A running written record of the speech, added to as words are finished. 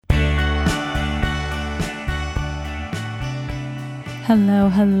Hello,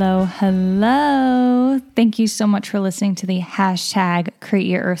 hello, hello. Thank you so much for listening to the hashtag Create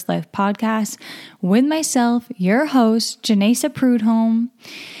Your Earth Life podcast with myself, your host, Janessa Prudhomme.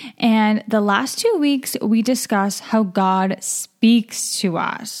 And the last 2 weeks, we discussed how God speaks to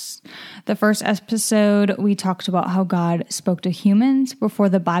us. The first episode, we talked about how God spoke to humans before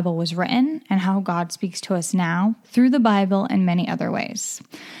the Bible was written and how God speaks to us now through the Bible and many other ways.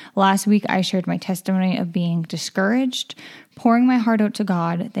 Last week, I shared my testimony of being discouraged, pouring my heart out to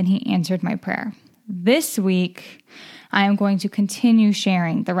God, then He answered my prayer. This week, I am going to continue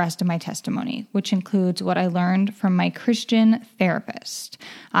sharing the rest of my testimony, which includes what I learned from my Christian therapist.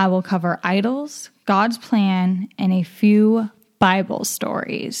 I will cover idols, God's plan, and a few Bible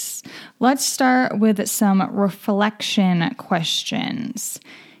stories. Let's start with some reflection questions.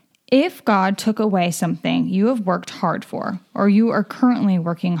 If God took away something you have worked hard for, or you are currently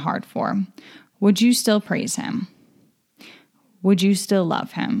working hard for, would you still praise Him? Would you still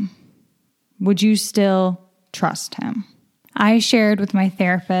love Him? Would you still trust Him? I shared with my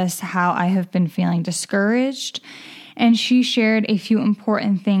therapist how I have been feeling discouraged, and she shared a few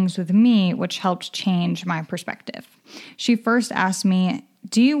important things with me which helped change my perspective. She first asked me,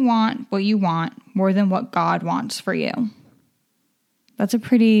 do you want what you want more than what God wants for you? That's a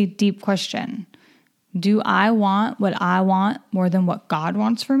pretty deep question. Do I want what I want more than what God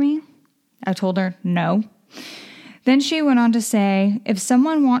wants for me? I told her no. Then she went on to say, if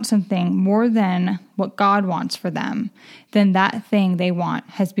someone wants something more than what God wants for them, then that thing they want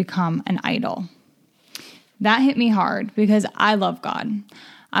has become an idol. That hit me hard because I love God.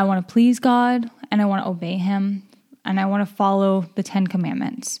 I want to please God and I want to obey Him and I want to follow the 10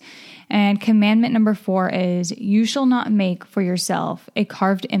 commandments. And commandment number 4 is, you shall not make for yourself a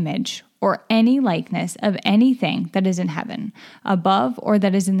carved image or any likeness of anything that is in heaven, above, or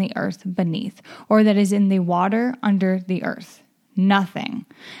that is in the earth beneath, or that is in the water under the earth. Nothing,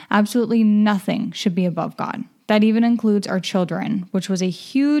 absolutely nothing should be above God. That even includes our children, which was a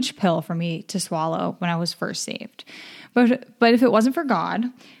huge pill for me to swallow when I was first saved. But if it wasn't for God,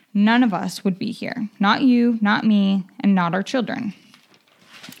 none of us would be here. Not you, not me, and not our children.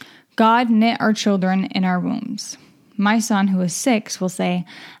 God knit our children in our wombs. My son, who is 6, will say,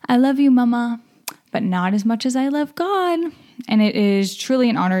 I love you, Mama, but not as much as I love God. And it is truly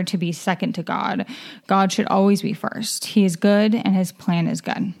an honor to be second to God. God should always be first. He is good and His plan is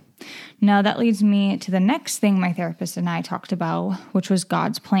good. Now that leads me to the next thing my therapist and I talked about, which was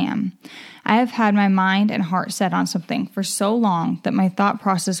God's plan. I have had my mind and heart set on something for so long that my thought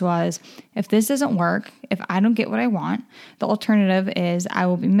process was, if this doesn't work, if I don't get what I want, the alternative is I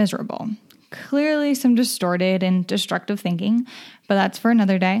will be miserable. Clearly some distorted and destructive thinking, but that's for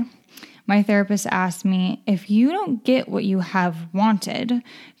another day. My therapist asked me, if you don't get what you have wanted,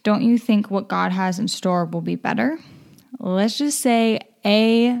 don't you think what God has in store will be better? Let's just say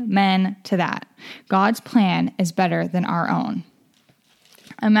amen to that. God's plan is better than our own.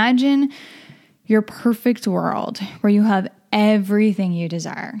 Imagine your perfect world where you have everything you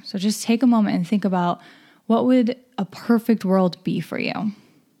desire. So just take a moment and think about, what would a perfect world be for you?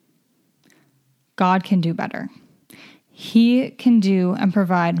 God can do better. He can do and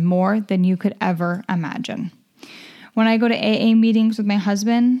provide more than you could ever imagine. When I go to AA meetings with my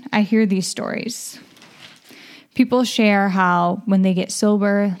husband, I hear these stories. People share how when they get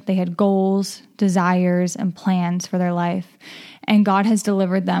sober, they had goals, desires, and plans for their life, and God has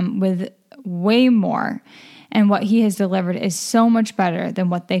delivered them with way more, and what He has delivered is so much better than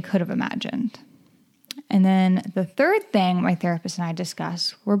what they could have imagined. And then the third thing my therapist and I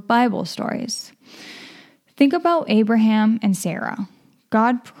discussed were Bible stories. Think about Abraham and Sarah.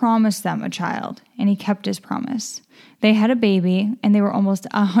 God promised them a child, and He kept His promise. They had a baby, and they were almost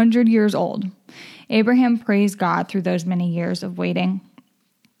 100 years old. Abraham praised God through those many years of waiting.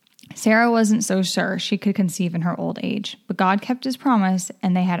 Sarah wasn't so sure she could conceive in her old age, but God kept His promise,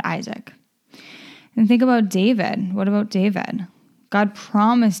 and they had Isaac. And think about David. What about David? God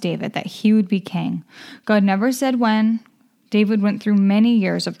promised David that he would be king. God never said when. David went through many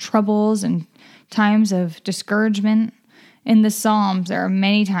years of troubles and times of discouragement. In the Psalms, there are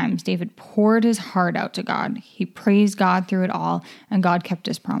many times David poured his heart out to God. He praised God through it all, and God kept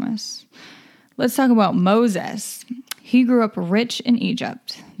His promise. Let's talk about Moses. He grew up rich in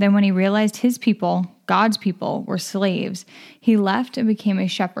Egypt. Then when he realized his people, God's people, were slaves, he left and became a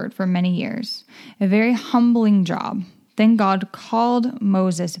shepherd for many years. A very humbling job. Then God called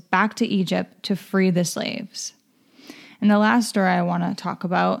Moses back to Egypt to free the slaves. And the last story I want to talk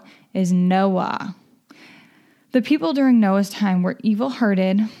about is Noah. The people during Noah's time were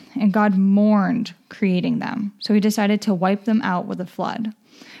evil-hearted, and God mourned creating them, so He decided to wipe them out with a flood.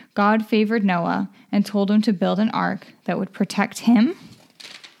 God favored Noah and told him to build an ark that would protect him,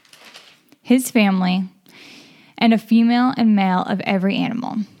 his family, and a female and male of every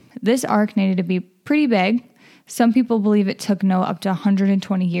animal. This ark needed to be pretty big. Some people believe it took Noah up to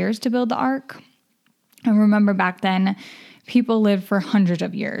 120 years to build the ark. And remember, back then, people lived for hundreds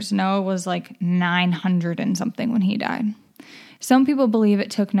of years. Noah was like 900 and something when he died. Some people believe it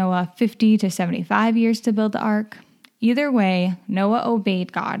took Noah 50 to 75 years to build the ark. Either way, Noah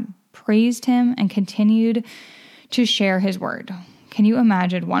obeyed God, praised him, and continued to share his word. Can you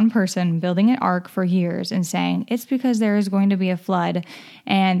imagine one person building an ark for years and saying, it's because there is going to be a flood,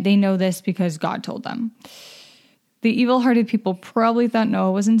 and they know this because God told them? The evil-hearted people probably thought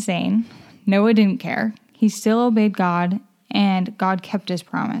Noah was insane. Noah didn't care. He still obeyed God, and God kept his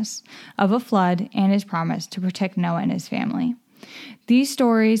promise of a flood and his promise to protect Noah and his family. These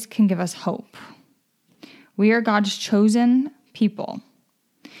stories can give us hope. We are God's chosen people,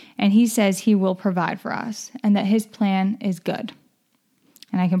 and he says he will provide for us and that his plan is good.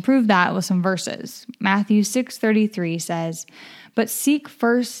 And I can prove that with some verses. Matthew 6:33 says, "But seek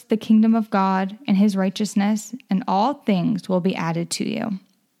first the kingdom of God and his righteousness, and all things will be added to you."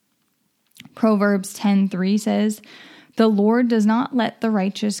 Proverbs 10:3 says, "The Lord does not let the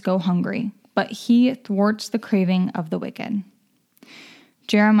righteous go hungry, but he thwarts the craving of the wicked."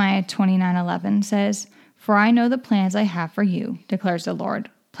 Jeremiah 29:11 says, "For I know the plans I have for you, declares the Lord,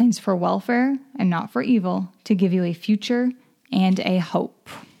 plans for welfare and not for evil, to give you a future and a hope."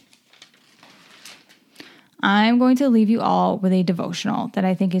 I'm going to leave you all with a devotional that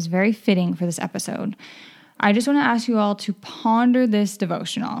I think is very fitting for this episode. I just want to ask you all to ponder this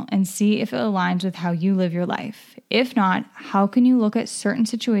devotional and see if it aligns with how you live your life. If not, how can you look at certain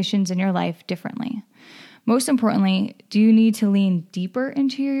situations in your life differently? Most importantly, do you need to lean deeper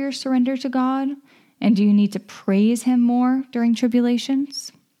into your surrender to God? And do you need to praise him more during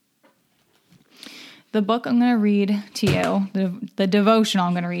tribulations? The book I'm going to read to you, the devotional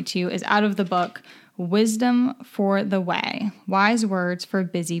I'm going to read to you, is out of the book Wisdom for the Way, Wise Words for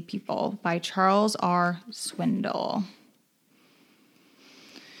Busy People by Charles R. Swindoll.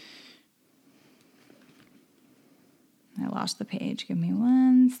 I lost the page. Give me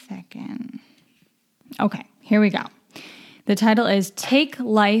 1 second. Okay, here we go. The title is Take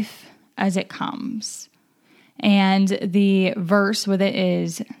Life as It Comes. And the verse with it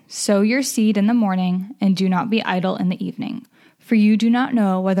is, "Sow your seed in the morning and do not be idle in the evening, for you do not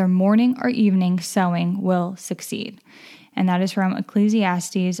know whether morning or evening sowing will succeed." And that is from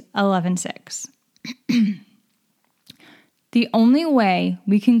Ecclesiastes 11:6. The only way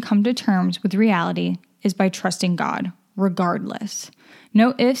we can come to terms with reality is by trusting God, regardless.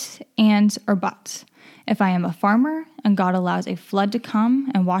 No ifs, ands, or buts. If I am a farmer and God allows a flood to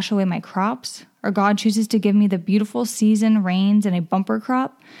come and wash away my crops, or God chooses to give me the beautiful season rains and a bumper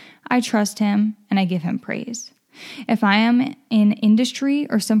crop, I trust him and I give him praise. If I am in industry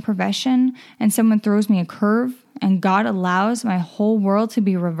or some profession and someone throws me a curve and God allows my whole world to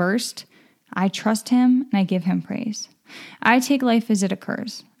be reversed, I trust him and I give him praise. I take life as it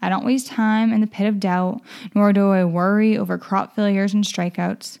occurs. I don't waste time in the pit of doubt, nor do I worry over crop failures and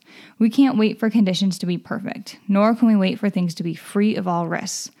strikeouts. We can't wait for conditions to be perfect, nor can we wait for things to be free of all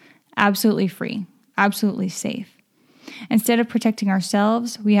risks. Absolutely free, absolutely safe. Instead of protecting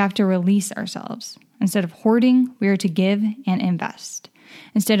ourselves, we have to release ourselves. Instead of hoarding, we are to give and invest.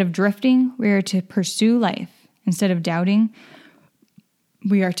 Instead of drifting, we are to pursue life. Instead of doubting,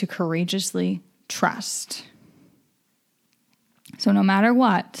 we are to courageously trust. So no matter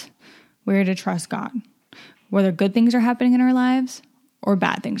what, we're to trust God. Whether good things are happening in our lives or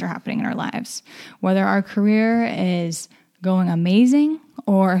bad things are happening in our lives. Whether our career is going amazing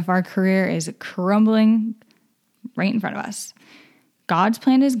or if our career is crumbling right in front of us. God's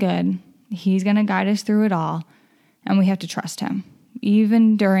plan is good. He's going to guide us through it all. And we have to trust him,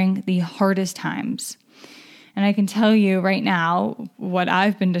 even during the hardest times. And I can tell you right now what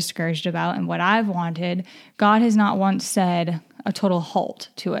I've been discouraged about and what I've wanted. God has not once said a total halt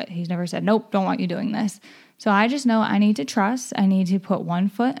to it. He's never said, nope, don't want you doing this. So I just know I need to trust. I need to put one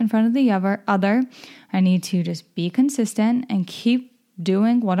foot in front of the other. I need to just be consistent and keep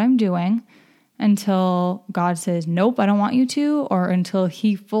doing what I'm doing until God says, nope, I don't want you to, or until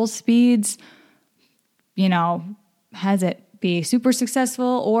he full speeds, has it be super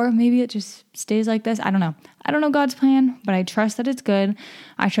successful, or maybe it just stays like this. I don't know. I don't know God's plan, but I trust that it's good.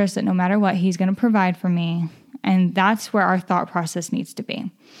 I trust that no matter what, he's going to provide for me. And that's where our thought process needs to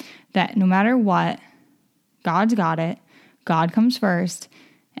be. That no matter what, God's got it. God comes first,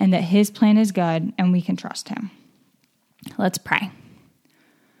 and that his plan is good, and we can trust him. Let's pray.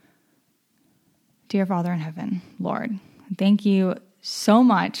 Dear Father in heaven, Lord, thank you so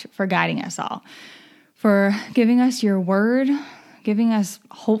much for guiding us all, for giving us your word, giving us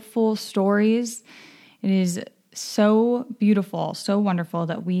hopeful stories. It is so beautiful, so wonderful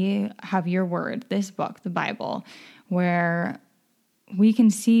that we have your word, this book, the Bible, where we can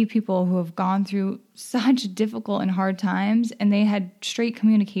see people who have gone through such difficult and hard times, and they had straight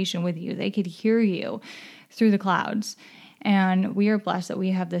communication with you. They could hear you through the clouds. And we are blessed that we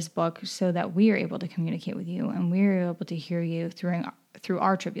have this book so that we are able to communicate with you, and we are able to hear you through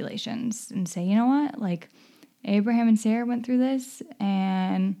our tribulations and say, you know what, like Abraham and Sarah went through this,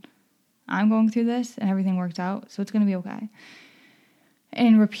 and I'm going through this, and everything worked out, so it's going to be okay.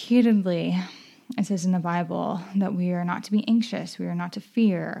 And repeatedly, it says in the Bible that we are not to be anxious, we are not to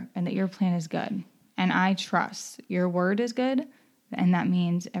fear, and that your plan is good. And I trust your word is good, and that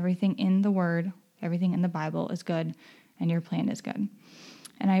means everything in the word, everything in the Bible is good, and your plan is good.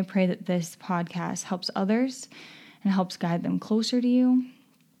 And I pray that this podcast helps others and helps guide them closer to you,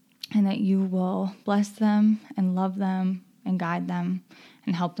 and that you will bless them and love them and guide them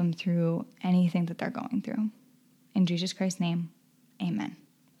and help them through anything that they're going through. In Jesus Christ's name, amen.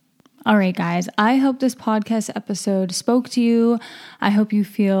 All right, guys, I hope this podcast episode spoke to you. I hope you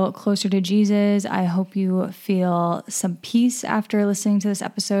feel closer to Jesus. I hope you feel some peace after listening to this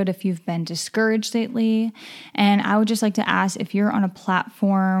episode if you've been discouraged lately. And I would just like to ask, if you're on a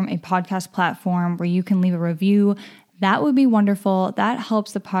platform, a podcast platform where you can leave a review, that would be wonderful. That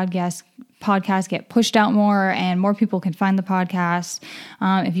helps the podcast get pushed out more and more people can find the podcast.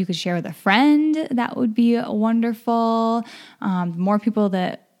 If you could share with a friend, that would be wonderful. More people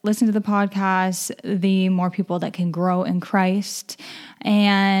that listen to the podcast, the more people that can grow in Christ,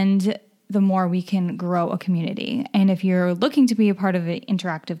 and the more we can grow a community. And if you're looking to be a part of an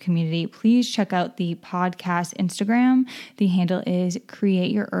interactive community, please check out the podcast Instagram. The handle is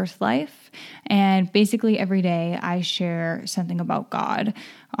Create Your Earth Life. And basically every day I share something about God,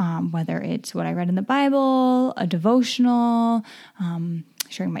 whether it's what I read in the Bible, a devotional,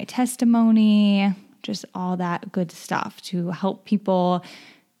 sharing my testimony, just all that good stuff to help people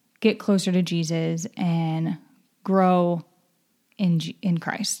get closer to Jesus and grow in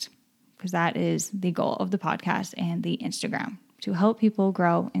Christ, because that is the goal of the podcast and the Instagram, to help people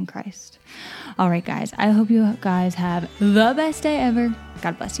grow in Christ. All right, guys, I hope you guys have the best day ever.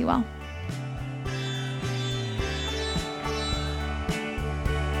 God bless you all.